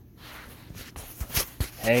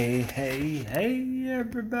Hey, hey, hey,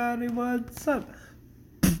 everybody, what's up?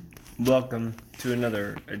 Welcome to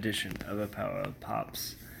another edition of A Pow-wow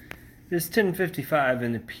Pops. It's 10:55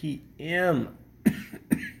 in the p.m.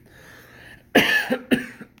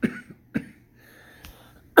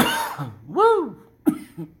 Woo!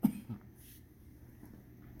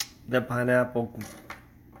 The Pineapple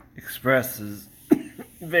Express is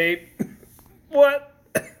vape. What?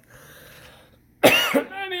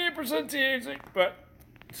 98% THC, but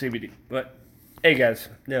CBD. But hey, guys,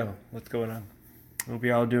 what's going on? Hope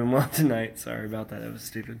you're all doing well tonight. Sorry about that. That was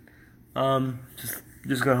stupid.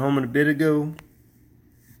 Just got home a bit ago.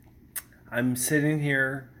 I'm sitting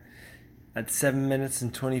here at 7 minutes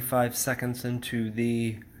and 25 seconds into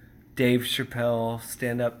the Dave Chappelle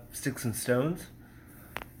stand-up Sticks and Stones.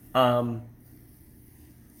 I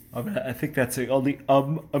think that's all the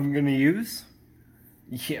I'm gonna use.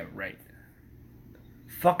 Yeah, right.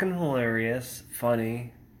 Fucking hilarious,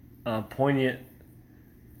 funny, poignant,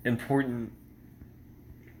 important.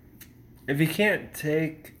 If you can't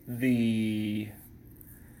take the...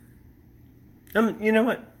 you know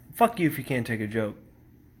what? Fuck you if you can't take a joke.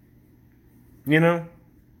 You know?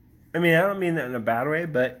 I mean, I don't mean that in a bad way,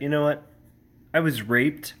 but you know what? I was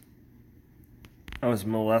raped. I was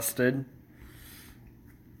molested.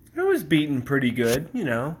 I was beaten pretty good,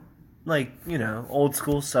 old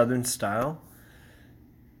school Southern style.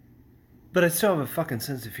 But I still have a fucking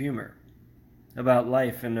sense of humor about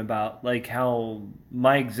life and about how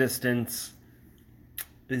my existence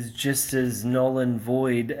is just as null and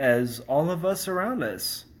void as all of us around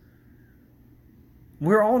us.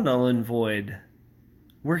 We're all null and void.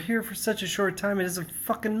 We're here for such a short time, it doesn't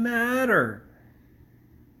fucking matter.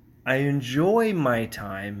 I enjoy my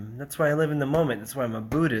time. That's why I live in the moment. That's why I'm a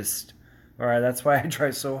Buddhist. Or that's why I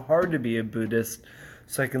try so hard to be a Buddhist,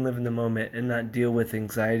 so I can live in the moment and not deal with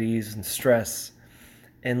anxieties and stress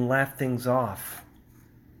and laugh things off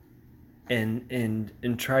and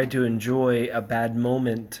try to enjoy a bad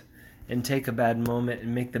moment and take a bad moment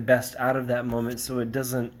and make the best out of that moment so it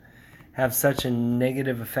doesn't have such a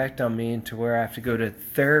negative effect on me into where I have to go to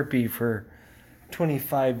therapy for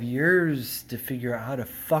 25 years to figure out how to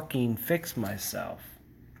fucking fix myself.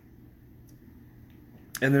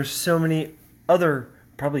 And there's so many other,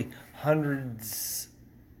 probably hundreds,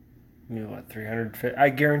 350? I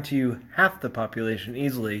guarantee you half the population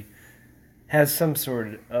easily has some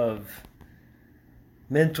sort of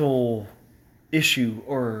mental issue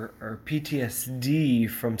or PTSD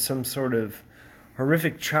from some sort of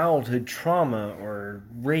horrific childhood trauma or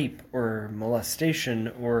rape or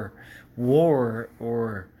molestation or war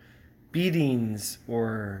or beatings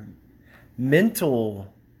or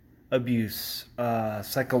mental abuse,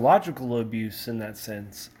 psychological abuse in that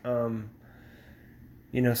sense.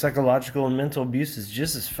 Psychological and mental abuse is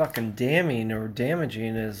just as fucking damning or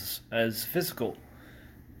damaging as physical.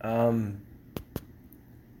 But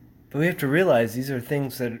we have to realize these are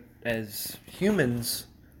things that, as humans,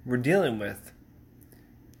 we're dealing with.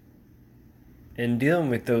 In dealing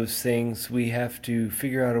with those things, we have to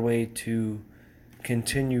figure out a way to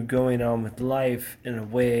continue going on with life in a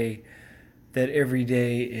way that every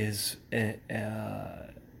day is,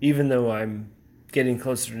 even though I'm getting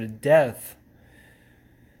closer to death,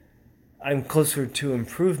 I'm closer to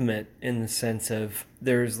improvement in the sense of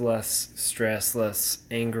there's less stress, less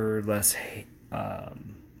anger, less hate. I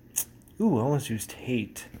almost used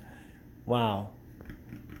hate. Wow.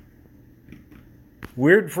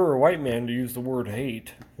 Weird for a white man to use the word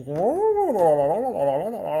hate.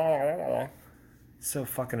 So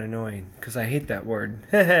fucking annoying. Because I hate that word.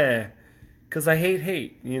 Because I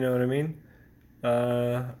hate. You know what I mean?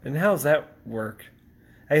 And how's that work?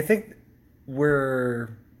 I think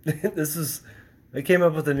I came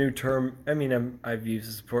up with a new term. I mean, I've used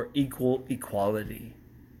this before. Equality.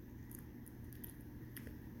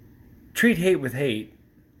 Treat hate with hate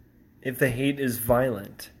if the hate is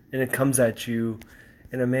violent and it comes at you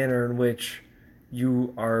in a manner in which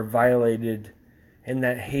you are violated and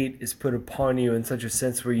that hate is put upon you in such a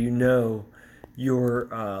sense where your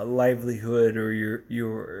livelihood or your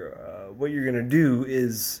what you're going to do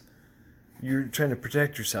is you're trying to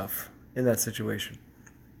protect yourself in that situation.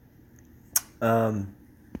 I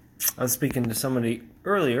was speaking to somebody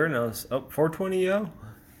earlier and I was 420 yo.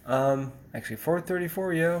 Actually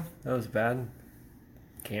 434 yo. That was bad.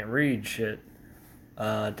 Can't read shit.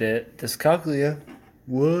 Dyscalculia.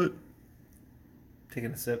 What?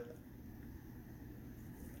 Taking a sip.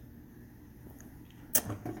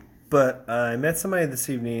 But I met somebody this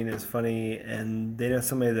evening. It was funny, and they know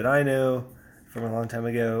somebody that I know from a long time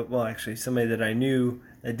ago. Well, actually, somebody that I knew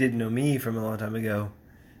that didn't know me from a long time ago.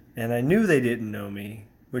 And I knew they didn't know me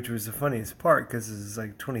which was the funniest part because this is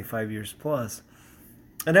like 25 years plus.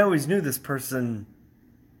 And I always knew this person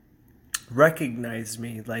recognized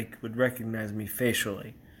me, like would recognize me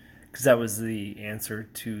facially, because that was the answer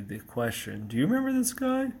to the question. Do you remember this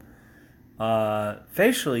guy?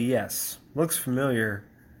 Facially, yes. Looks familiar.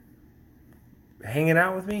 Hanging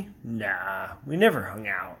out with me? Nah, we never hung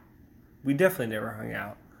out. We definitely never hung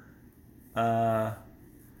out.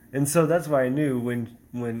 And so that's why I knew when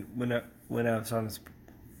I was on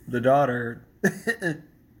the daughter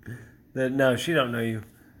that no, she don't know you.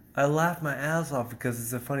 I laughed my ass off because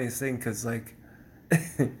it's the funniest thing. Because like,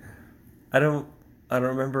 I don't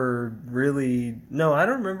remember really. No, I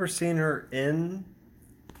don't remember seeing her in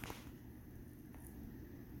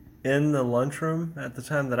the lunchroom at the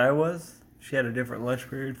time that I was. She had a different lunch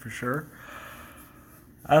period for sure.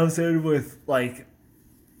 I was in with like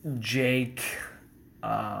Jake,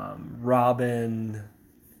 Robin,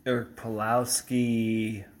 Eric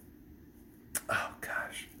Pulowski. Oh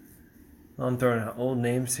gosh, well, I'm throwing out old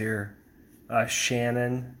names here.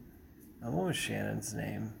 Shannon. What was Shannon's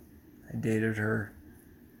name? I dated her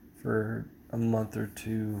for a month or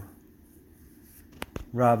two.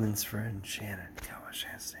 Robin's friend, Shannon. God, what's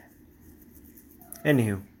Shannon's name?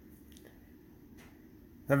 Anywho,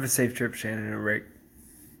 have a safe trip, Shannon and Rick.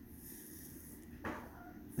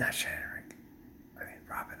 Not Shannon and Rick. I mean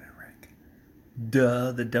Robin and Rick.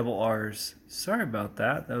 Duh, the double R's. Sorry about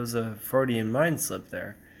that. That was a Freudian mind slip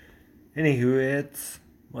there. Anywho,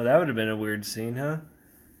 well, that would have been a weird scene, huh?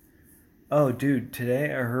 Oh, dude, today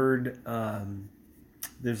I heard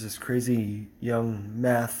there's this crazy young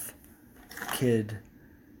math kid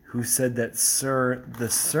who said that the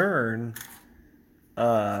CERN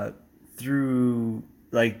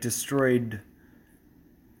destroyed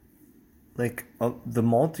the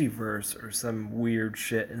multiverse or some weird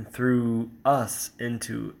shit and threw us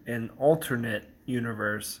into an alternate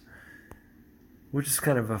universe, which is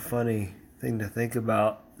kind of a funny thing to think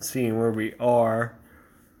about, seeing where we are.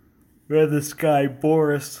 We have this guy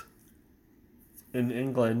Boris in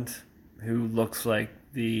England who looks like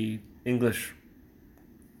the English,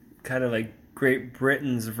 kind of like Great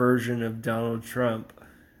Britain's version of Donald Trump.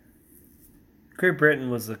 Great Britain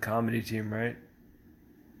was the comedy team, right?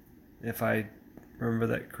 If I remember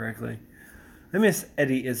that correctly. I miss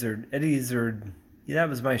Eddie Izzard. Eddie Izzard, yeah, that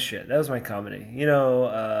was my shit. That was my comedy. You know,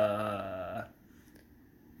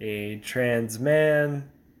 a trans man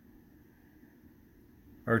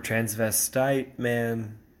or transvestite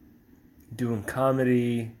man doing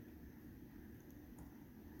comedy.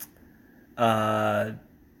 Don't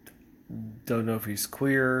know if he's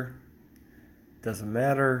queer. Doesn't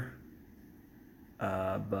matter.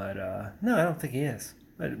 But no, I don't think he is.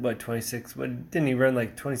 What 26? What didn't he run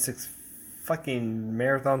like 26 fucking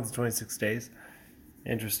marathons in 26 days?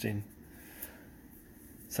 Interesting.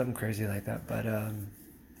 Something crazy like that. But I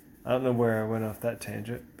don't know where I went off that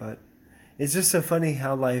tangent. But it's just so funny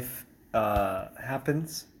how life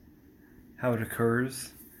happens, how it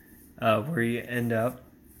occurs, where you end up.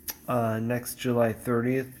 Next July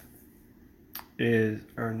 30th I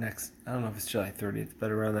don't know if it's July 30th, but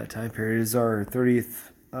around that time period is our 30th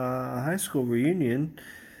high school reunion,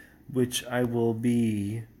 which I will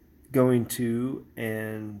be going to,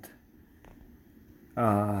 and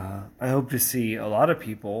I hope to see a lot of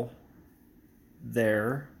people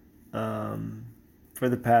there. For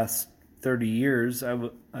the past 30 years, I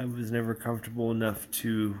was never comfortable enough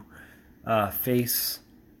to face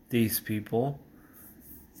these people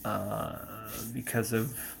because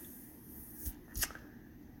of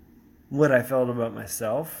what I felt about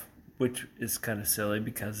myself, which is kind of silly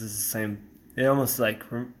because it's the same. It almost like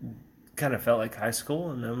kind of felt like high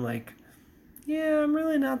school, and I'm like, yeah, I'm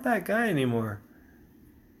really not that guy anymore.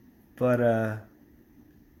 But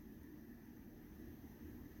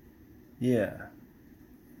yeah,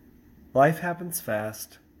 life happens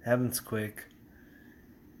fast, happens quick.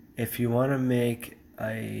 If you want to make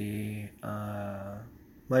my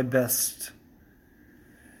best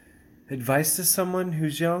advice to someone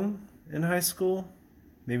who's young in high school,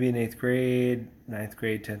 maybe in 8th grade, 9th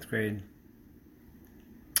grade, 10th grade,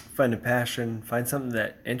 find a passion, find something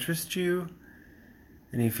that interests you,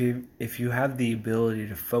 and if you have the ability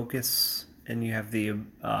to focus and you have the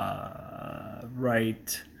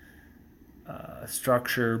right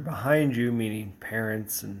structure behind you, meaning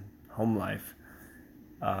parents and home life,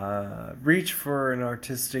 reach for an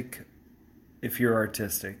artistic, if you're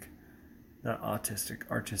artistic, not autistic,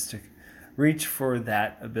 artistic. Reach for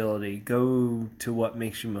that ability. Go to what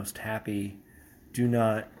makes you most happy. Do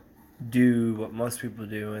not do what most people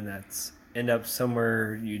do, and that's end up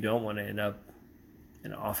somewhere you don't want to end up.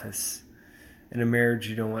 In an office. In a marriage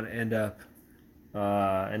you don't want to end up.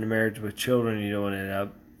 in a marriage with children, you don't want to end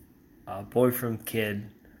up boyfriend,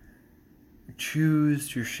 kid.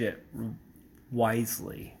 Choose your shit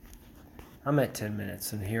wisely. I'm at 10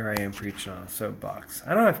 minutes, and here I am preaching on a soapbox.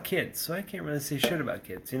 I don't have kids, so I can't really say shit about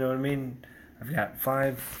kids. You know what I mean? I've got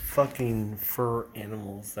 5 fucking fur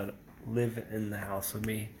animals that live in the house with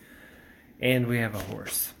me, and we have a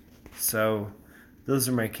horse. So, those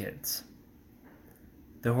are my kids.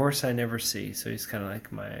 The horse I never see, so he's kind of like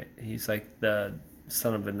he's like the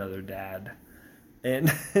son of another dad.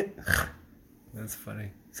 And that's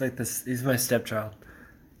funny. It's like this, he's my stepchild.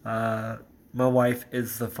 My wife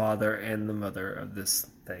is the father and the mother of this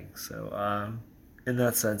thing. So, in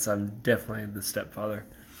that sense, I'm definitely the stepfather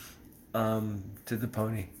to the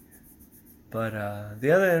pony. But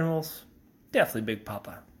the other animals, definitely Big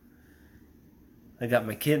Papa. I got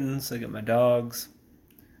my kittens. I got my dogs.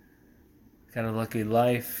 Got a lucky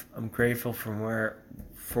life. I'm grateful for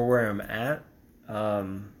where I'm at.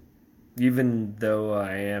 Even though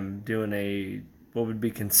I am doing what would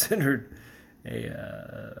be considered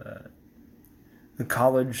a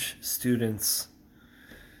college student's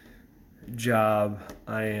job,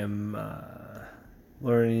 I am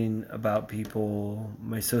learning about people.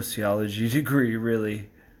 My sociology degree really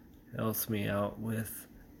helps me out with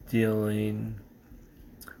dealing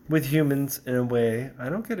with humans in a way. I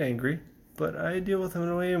don't get angry, but I deal with them in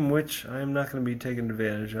a way in which I'm not going to be taken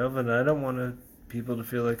advantage of, and I don't want people to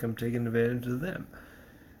feel like I'm taking advantage of them.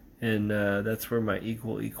 And that's where my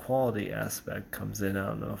equality aspect comes in. I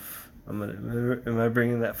don't know if am I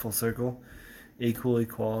bringing that full circle? Equal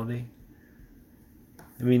equality.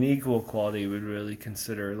 I mean, equal equality would really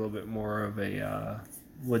consider a little bit more of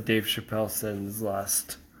what Dave Chappelle said in his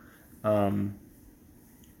last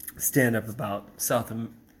stand-up about South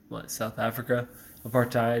Africa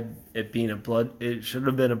apartheid. It should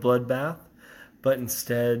have been a bloodbath, but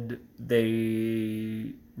instead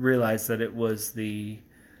they realized that it was the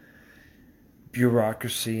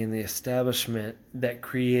bureaucracy and the establishment that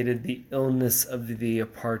created the illness of the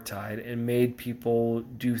apartheid and made people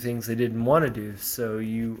do things they didn't want to do. So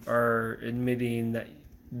you are admitting that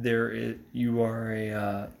you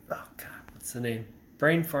are what's the name?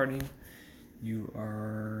 Brain farting.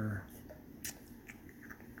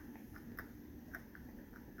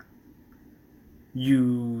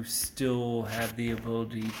 You still have the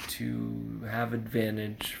ability to have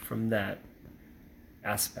advantage from that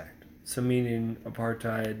aspect. So meaning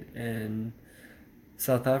apartheid in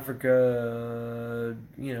South Africa,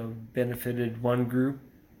 benefited one group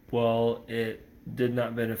while it did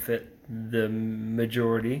not benefit the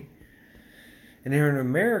majority. And here in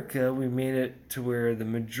America, we made it to where the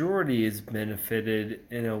majority is benefited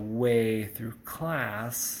in a way through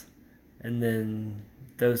class, and then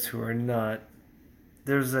those who are not.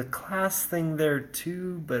 There's a class thing there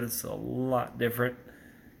too, but it's a lot different.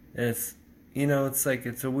 And it's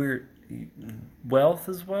a weird. Wealth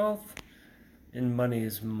is wealth, and money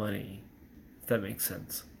is money. If that makes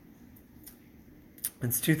sense.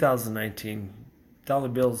 It's 2019. Dollar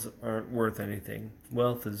bills aren't worth anything.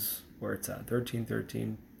 Wealth is where it's at. 13,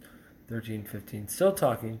 15. Still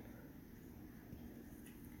talking.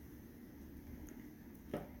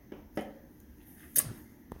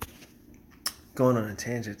 Going on a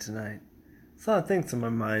tangent tonight. There's a lot of things in my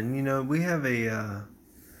mind. We have a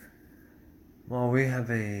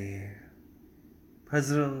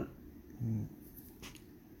president.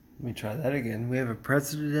 Let me try that again. We have a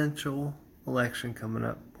presidential election coming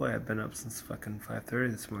up. Boy, I've been up since fucking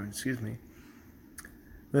 5:30 this morning. Excuse me.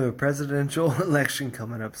 We have a presidential election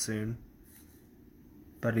coming up soon.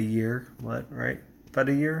 About a year. What, right? About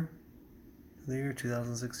a year? The year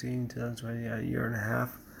 2016, 2020, a year and a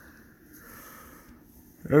half.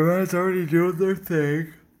 Everyone's already doing their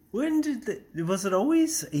thing. Was it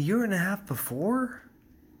always a year and a half before?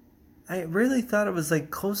 I really thought it was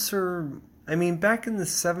like closer. I mean, back in the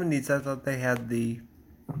 70s, I thought they had the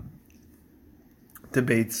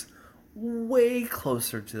debates way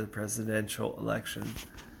closer to the presidential election.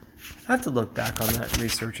 I have to look back on that and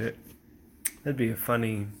research it. That'd be a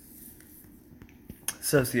funny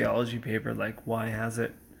sociology paper. Like, why has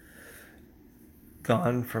it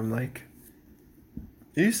gone from like,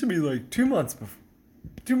 it used to be like 2 months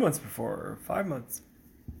before, or 5 months.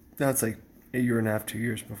 Now it's like a year and a half, 2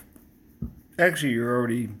 years before. Actually, you're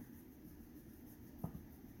already.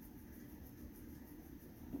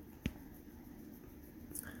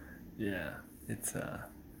 Yeah, it's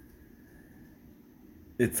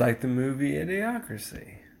like the movie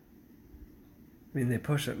Idiocracy. I mean, they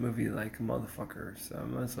push that movie like a motherfucker, so I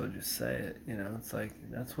might as well just say it. It's like,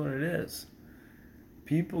 that's what it is.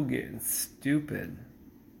 People getting stupid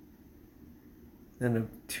and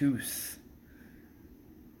obtuse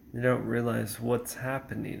They don't realize what's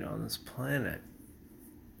happening on this planet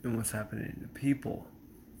and what's happening to people.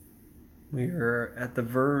 We are at the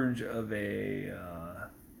verge of a...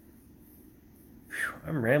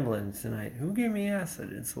 I'm rambling tonight. Who gave me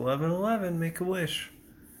acid? It's 11:11. Make a wish.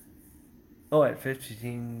 Oh, at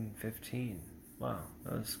 15:15. Wow,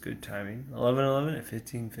 that was good timing. 11:11 at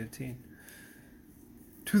 15:15.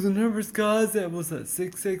 To the numbers, guys. That was at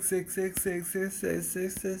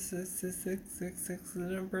 6666666666666. The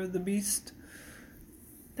number of the beast.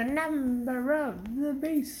 The number of the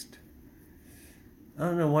beast. I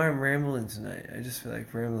don't know why I'm rambling tonight. I just feel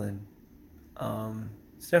like rambling.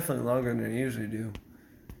 It's definitely longer than I usually do.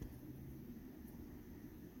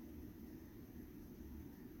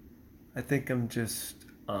 I think I'm just,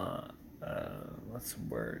 what's the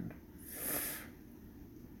word?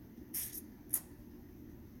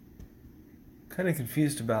 Kind of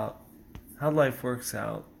confused about how life works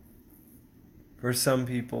out for some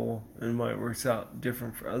people and why it works out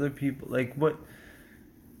different for other people. Like, what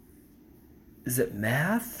is it?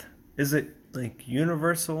 Math? Is it like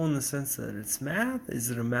universal in the sense that it's math? Is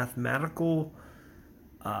it a mathematical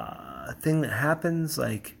thing that happens?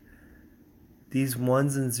 Like, these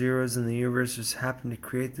ones and zeros in the universe just happen to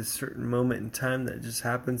create this certain moment in time that just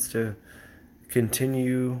happens to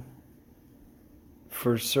continue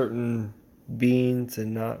for certain beings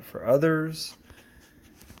and not for others.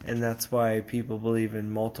 And that's why people believe in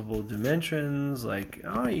multiple dimensions. Like,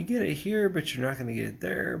 oh, you get it here, but you're not going to get it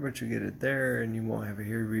there, but you get it there, and you won't have it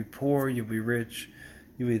here. You'll be poor, you'll be rich,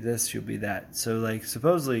 you'll be this, you'll be that. So, like,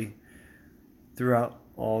 supposedly, throughout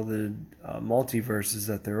all the multiverses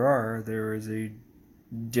that there is a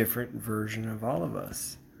different version of all of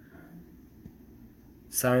us.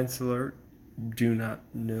 Science alert, do not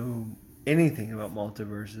know anything about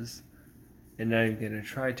multiverses, and not even going to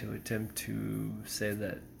try to attempt to say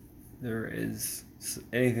that there is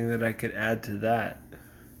anything that I could add to that.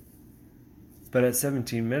 But at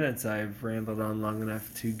 17 minutes, I've rambled on long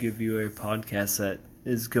enough to give you a podcast that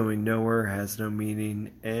is going nowhere, has no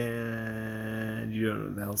meaning, and you don't know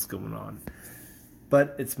what the hell's going on.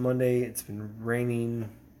 But it's Monday, it's been raining,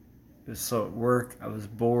 it was slow at work, I was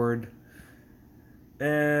bored.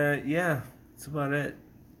 Yeah, that's about it.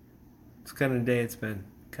 It's kind of day it's been,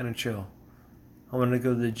 kind of chill. I wanted to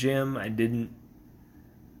go to the gym, I didn't.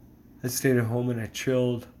 I stayed at home and I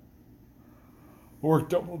chilled.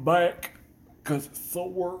 Worked up my back because it's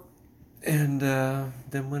sore. And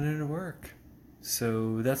then went into work.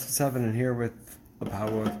 So that's what's happening here with A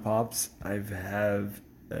Pow-wow with Pops. I have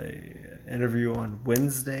an interview on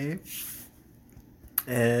Wednesday.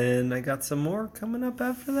 And I got some more coming up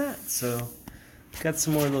after that. So got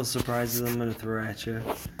some more little surprises I'm going to throw at you.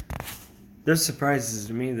 There's surprises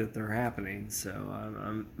to me that they're happening, so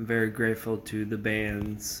I'm very grateful to the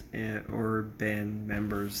bands or band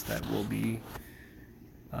members that will be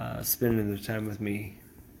spending their time with me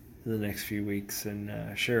in the next few weeks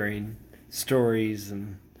and sharing stories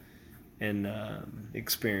and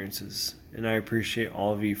experiences. And I appreciate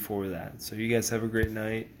all of you for that. So you guys have a great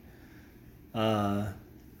night.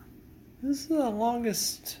 This is the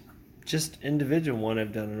longest just individual one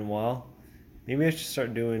I've done in a while. Maybe I should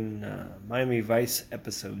start doing Miami Vice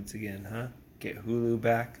episodes again, huh? Get Hulu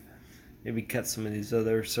back. Maybe cut some of these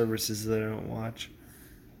other services that I don't watch.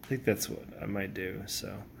 I think that's what I might do.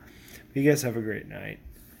 So, you guys have a great night.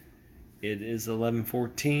 It is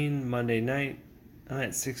 11:14 Monday night. I'm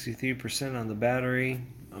at 63% on the battery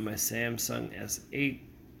on my Samsung S8.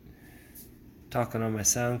 Talking on my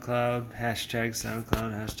SoundCloud. Hashtag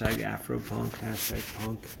SoundCloud. Hashtag Afropunk. Hashtag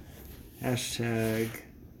punk. Hashtag...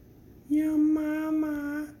 Your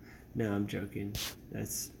mama. No, I'm joking.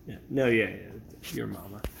 That's your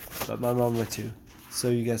mama. But my mama too. So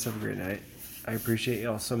you guys have a great night. I appreciate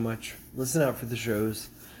y'all so much. Listen out for the shows.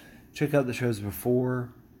 Check out the shows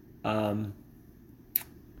before. And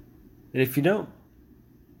if you don't,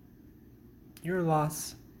 you're a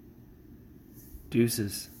loss.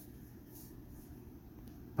 Deuces.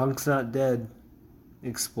 Punk's not dead.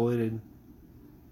 Exploited.